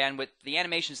video and the bandwidth, the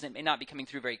animations may not be coming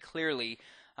through very clearly.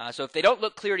 So if they don't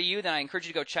look clear to you, then I encourage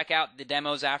you to go check out the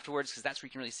demos afterwards, because that's where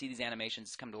you can really see these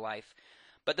animations come to life.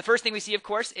 But the first thing we see, of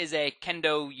course, is a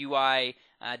Kendo UI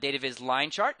Data Viz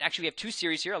line chart. Actually, we have two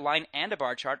series here, a line and a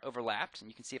bar chart overlapped. And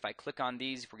you can see if I click on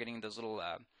these, we're getting those little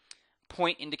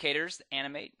point indicators that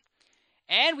animate.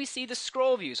 And we see the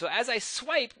scroll view. So as I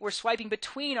swipe, we're swiping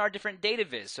between our different data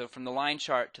viz. So from the line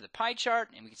chart to the pie chart,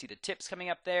 and we can see the tips coming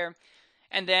up there.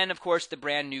 And then, of course, the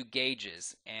brand new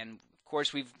gauges. And, of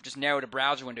course, we've just narrowed a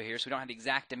browser window here, so we don't have the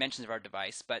exact dimensions of our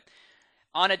device. But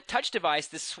on a touch device,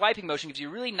 this swiping motion gives you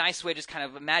a really nice way to just kind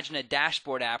of imagine a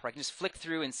dashboard app where I can just flick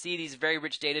through and see these very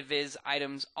rich data viz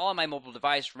items all on my mobile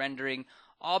device, rendering,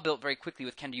 all built very quickly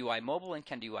with Kendo UI Mobile and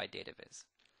Kendo UI Data Viz.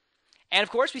 And of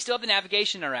course, we still have the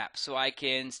navigation in our app, so I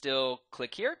can still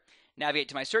click here, navigate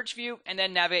to my search view, and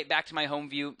then navigate back to my home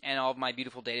view, and all of my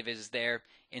beautiful data viz is there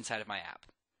inside of my app.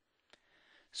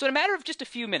 So in a matter of just a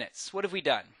few minutes, what have we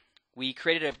done? We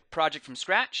created a project from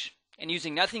scratch, and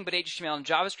using nothing but HTML and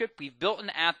JavaScript, we've built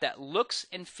an app that looks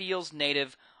and feels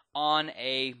native on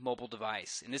a mobile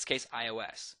device, in this case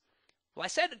iOS. Well, I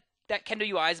said that Kendo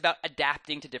UI is about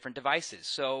adapting to different devices,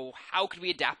 so how could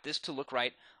we adapt this to look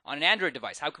right on an Android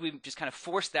device? How could we just kind of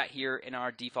force that here in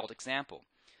our default example?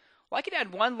 Well, I could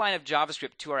add one line of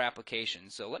JavaScript to our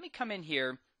application. So let me come in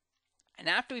here, and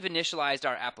after we've initialized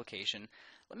our application,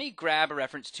 let me grab a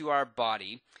reference to our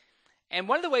body. And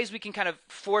one of the ways we can kind of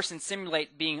force and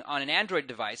simulate being on an Android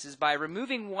device is by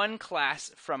removing one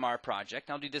class from our project.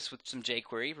 I'll do this with some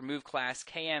jQuery. Remove class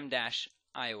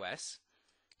km-ios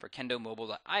for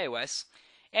kendomobile.ios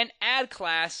and add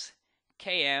class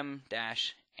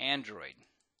km-android.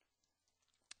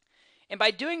 And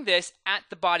by doing this at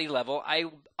the body level, I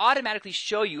automatically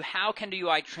show you how Kendo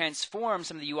UI transforms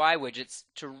some of the UI widgets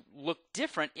to look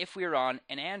different if we are on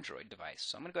an Android device.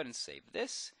 So I'm going to go ahead and save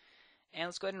this. And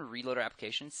let's go ahead and reload our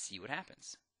application and see what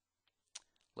happens.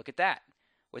 Look at that.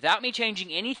 Without me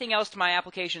changing anything else to my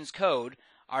application's code,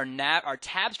 our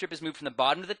tab strip is moved from the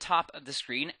bottom to the top of the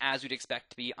screen, as we'd expect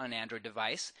to be on an Android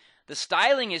device. The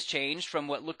styling is changed from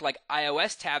what looked like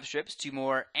iOS tab strips to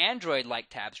more Android-like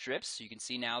tab strips. So you can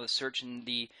see now the search and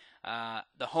the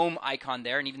home icon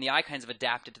there, and even the icons have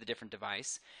adapted to the different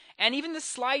device. And even the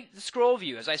scroll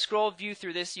view. As I scroll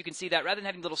through this, you can see that rather than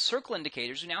having little circle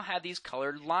indicators, we now have these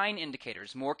colored line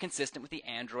indicators, more consistent with the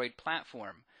Android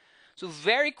platform. So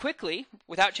very quickly,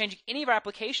 without changing any of our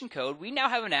application code, we now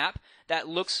have an app that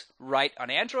looks right on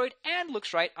Android and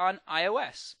looks right on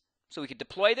iOS. So we could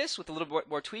deploy this with a little bit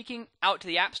more tweaking out to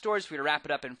the app stores if we were to wrap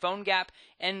it up in PhoneGap,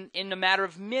 and in a matter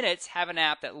of minutes have an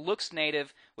app that looks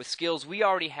native with skills we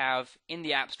already have in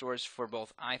the app stores for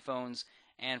both iPhones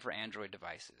and for Android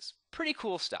devices. Pretty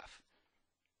cool stuff.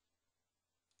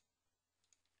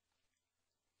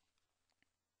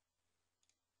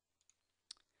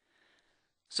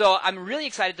 So I'm really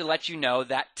excited to let you know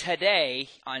that today,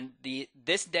 on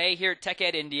this day here at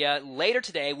TechEd India, later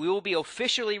today, we will be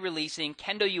officially releasing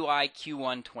Kendo UI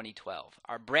Q1 2012,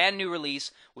 our brand new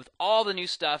release with all the new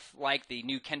stuff like the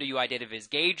new Kendo UI Data Viz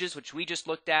gauges, which we just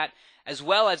looked at, as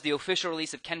well as the official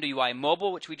release of Kendo UI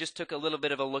Mobile, which we just took a little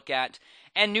bit of a look at,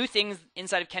 and new things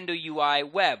inside of Kendo UI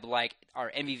Web, like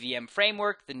our MVVM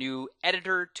framework, the new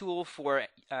editor tool for,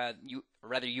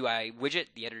 UI widget,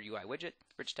 the editor UI widget,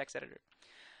 rich text editor.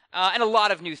 And a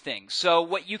lot of new things. So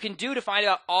what you can do to find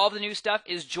out all the new stuff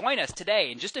is join us today.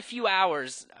 In just a few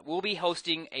hours, we'll be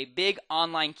hosting a big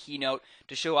online keynote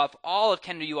to show off all of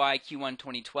Kendo UI Q1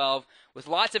 2012 with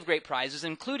lots of great prizes,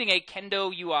 including a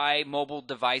Kendo UI mobile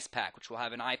device pack, which will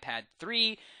have an iPad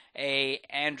 3, a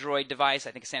Android device,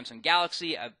 I think a Samsung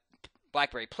Galaxy, a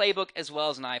BlackBerry Playbook, as well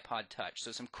as an iPod Touch.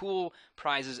 So some cool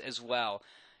prizes as well.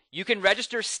 You can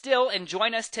register still and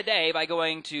join us today by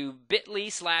going to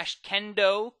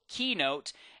bit.ly/Kendo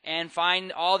Keynote and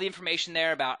find all the information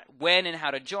there about when and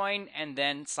how to join, and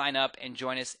then sign up and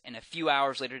join us in a few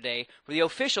hours later today for the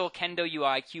official Kendo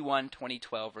UI Q1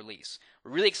 2012 release.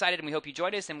 We're really excited and we hope you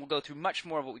join us, and we'll go through much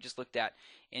more of what we just looked at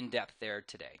in depth there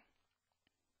today.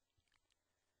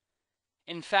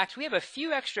 In fact, we have a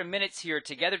few extra minutes here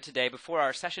together today before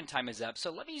our session time is up,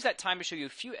 so let me use that time to show you a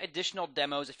few additional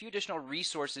demos, a few additional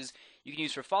resources you can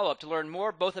use for follow-up to learn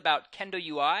more both about Kendo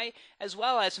UI as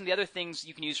well as some of the other things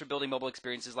you can use for building mobile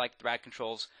experiences like the RAD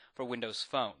controls for Windows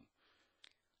Phone.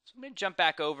 So I'm going to jump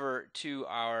back over to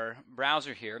our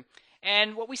browser here.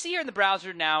 And what we see here in the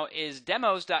browser now is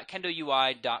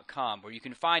demos.kendoui.com, where you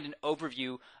can find an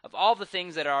overview of all the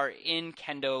things that are in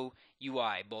Kendo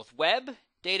UI, both web,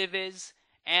 data viz,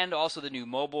 and also the new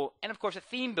mobile, and of course a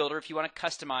theme builder if you want to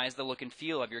customize the look and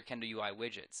feel of your Kendo UI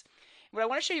widgets. What I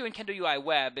want to show you in Kendo UI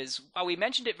Web is, while we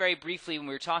mentioned it very briefly when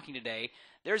we were talking today,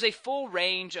 there's a full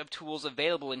range of tools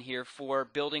available in here for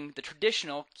building the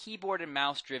traditional keyboard and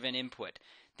mouse driven input.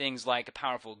 Things like a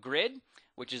powerful grid,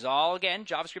 which is all, again,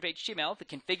 JavaScript HTML. The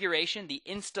configuration, the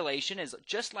installation is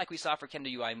just like we saw for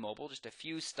Kendo UI Mobile, just a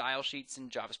few style sheets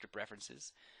and JavaScript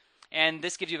references. And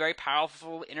this gives you a very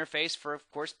powerful interface for,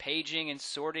 of course, paging and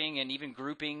sorting and even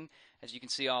grouping. As you can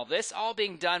see, all this all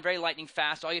being done very lightning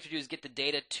fast. All you have to do is get the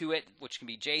data to it, which can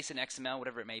be JSON, XML,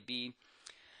 whatever it may be.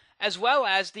 As well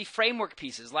as the framework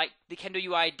pieces like the Kendo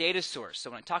UI data source.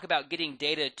 So when I talk about getting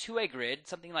data to a grid,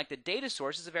 something like the data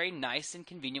source is a very nice and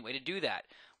convenient way to do that.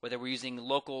 Whether we're using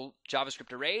local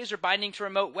JavaScript arrays or binding to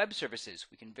remote web services,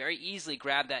 we can very easily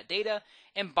grab that data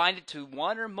and bind it to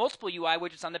one or multiple UI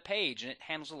widgets on the page, and it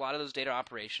handles a lot of those data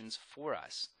operations for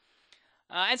us.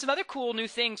 And some other cool new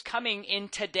things coming in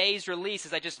today's release,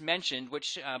 as I just mentioned,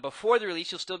 which before the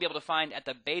release you'll still be able to find at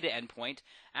the beta endpoint.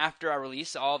 After our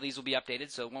release, all of these will be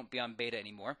updated, so it won't be on beta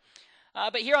anymore.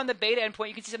 But here on the beta endpoint,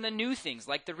 you can see some of the new things,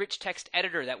 like the rich text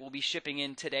editor that will be shipping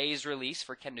in today's release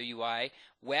for Kendo UI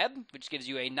Web, which gives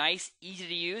you a nice,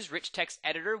 easy-to-use rich text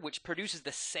editor, which produces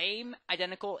the same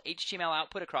identical HTML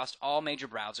output across all major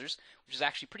browsers, which is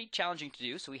actually pretty challenging to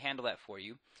do, so we handle that for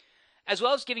you. As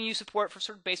well as giving you support for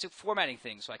sort of basic formatting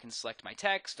things, so I can select my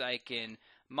text, I can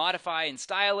modify and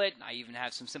style it, I even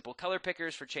have some simple color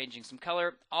pickers for changing some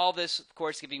color. All this, of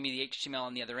course, giving me the HTML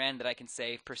on the other end that I can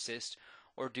save, persist,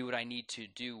 or do what I need to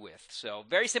do with. So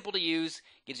very simple to use,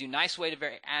 gives you a nice way to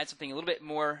add something a little bit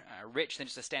more rich than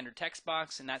just a standard text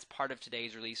box, and that's part of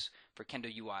today's release for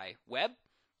Kendo UI Web.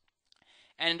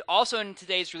 And also in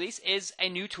today's release is a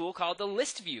new tool called the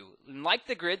List View. And like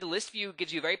the grid, the List View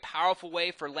gives you a very powerful way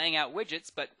for laying out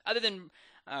widgets, but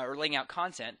or laying out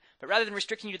content, but rather than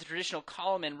restricting you to the traditional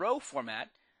column and row format,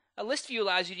 a List View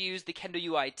allows you to use the Kendo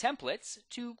UI templates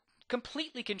to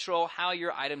completely control how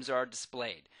your items are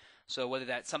displayed. So whether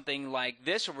that's something like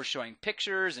this, where we're showing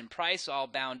pictures and price all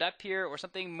bound up here, or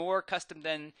something more custom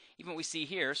than even what we see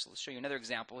here. So let's show you another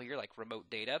example here, like remote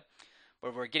data,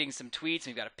 where we're getting some tweets, and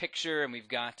we've got a picture, and we've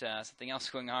got something else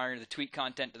going on, the tweet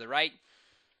content to the right.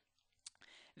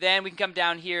 Then we can come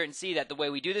down here and see that the way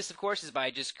we do this, of course, is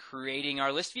by just creating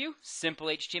our list view, simple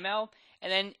HTML,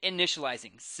 and then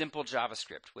initializing simple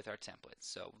JavaScript with our templates.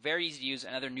 So very easy to use,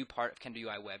 another new part of Kendo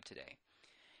UI Web today.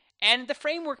 And the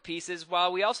framework pieces,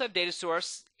 while we also have data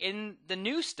source, in the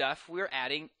new stuff, we're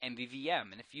adding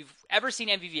MVVM. And if you've ever seen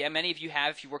MVVM, many of you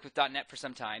have if you've worked with .NET for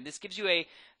some time, this gives you a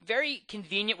very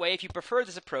convenient way, if you prefer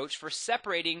this approach, for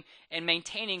separating and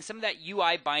maintaining some of that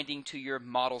UI binding to your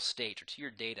model state or to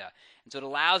your data. And so it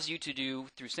allows you to do,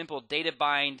 through simple data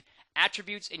bind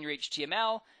attributes in your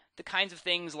HTML, the kinds of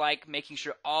things like making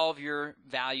sure all of your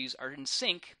values are in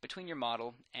sync between your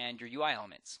model and your UI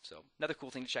elements. So another cool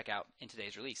thing to check out in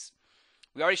today's release.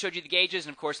 We already showed you the gauges,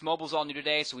 and of course mobile's all new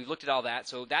today, so we've looked at all that.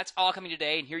 So that's all coming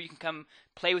today, and here you can come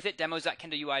play with it,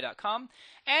 demos.kendoui.com.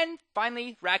 And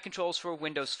finally, RAG controls for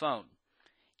Windows Phone.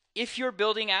 If you're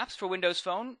building apps for Windows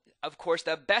Phone, of course,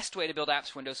 the best way to build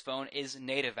apps for Windows Phone is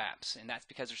native apps, and that's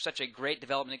because there's such a great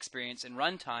development experience and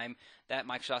runtime that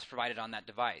Microsoft's provided on that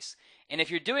device. And if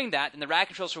you're doing that, then the RAG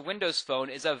controls for Windows Phone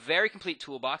is a very complete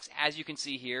toolbox, as you can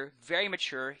see here, very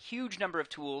mature, huge number of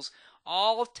tools,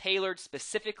 all tailored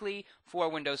specifically for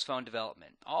Windows Phone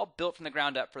development, all built from the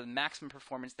ground up for the maximum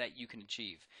performance that you can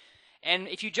achieve. And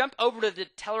if you jump over to the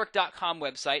Telerik.com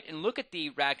website and look at the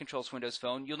RAG controls for Windows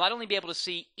Phone, you'll not only be able to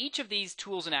see each of these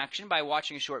tools in action by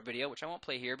watching a short video, which I won't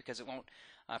play here because it won't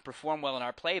perform well in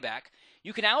our playback.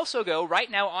 You can also go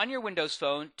right now on your Windows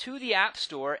Phone to the App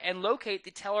Store and locate the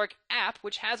Telerik app,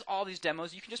 which has all these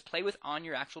demos you can just play with on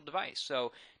your actual device.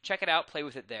 So check it out, play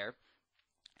with it there.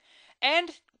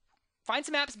 And find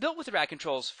some apps built with the RAG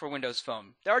controls for Windows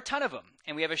Phone. There are a ton of them,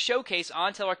 and we have a showcase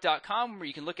on Telerik.com where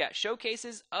you can look at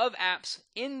showcases of apps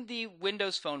in the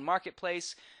Windows Phone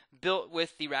marketplace built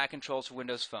with the RAG controls for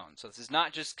Windows Phone. So this is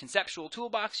not just conceptual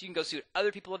toolbox. You can go see what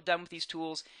other people have done with these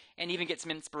tools and even get some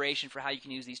inspiration for how you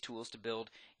can use these tools to build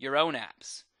your own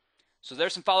apps. So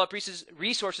there's some follow-up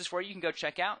resources for you can go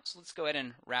check out. So let's go ahead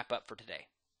and wrap up for today.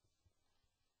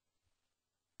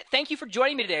 Thank you for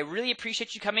joining me today. I really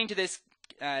appreciate you coming to this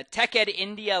TechEd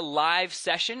India live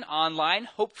session online.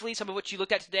 Hopefully some of what you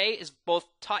looked at today has both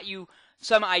taught you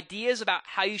some ideas about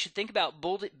how you should think about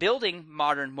building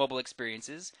modern mobile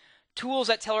experiences, tools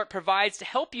that Telerik provides to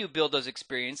help you build those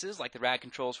experiences, like the RAG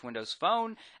controls for Windows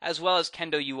Phone, as well as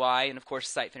Kendo UI and, of course,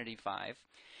 Sitefinity 5.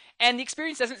 And the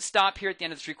experience doesn't stop here at the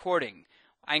end of this recording.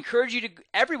 I encourage you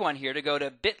everyone here to go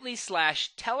to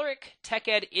bit.ly/Telerik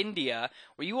TechEd India,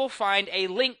 where you will find a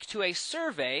link to a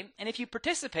survey, and if you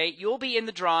participate, you'll be in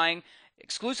the drawing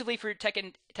exclusively for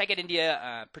TechEd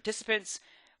India participants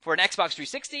for an Xbox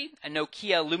 360, a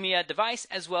Nokia Lumia device,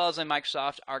 as well as a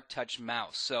Microsoft ArcTouch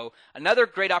mouse. So another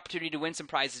great opportunity to win some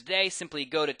prizes today. Simply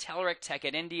go to Telerik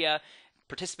TechEd India,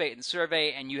 participate in the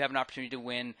survey, and you have an opportunity to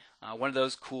win one of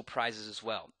those cool prizes as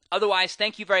well. Otherwise,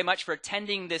 thank you very much for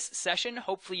attending this session.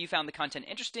 Hopefully you found the content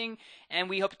interesting, and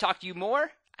we hope to talk to you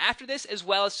more after this, as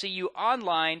well as see you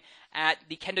online at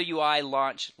the Kendo UI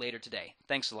launch later today.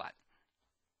 Thanks a lot.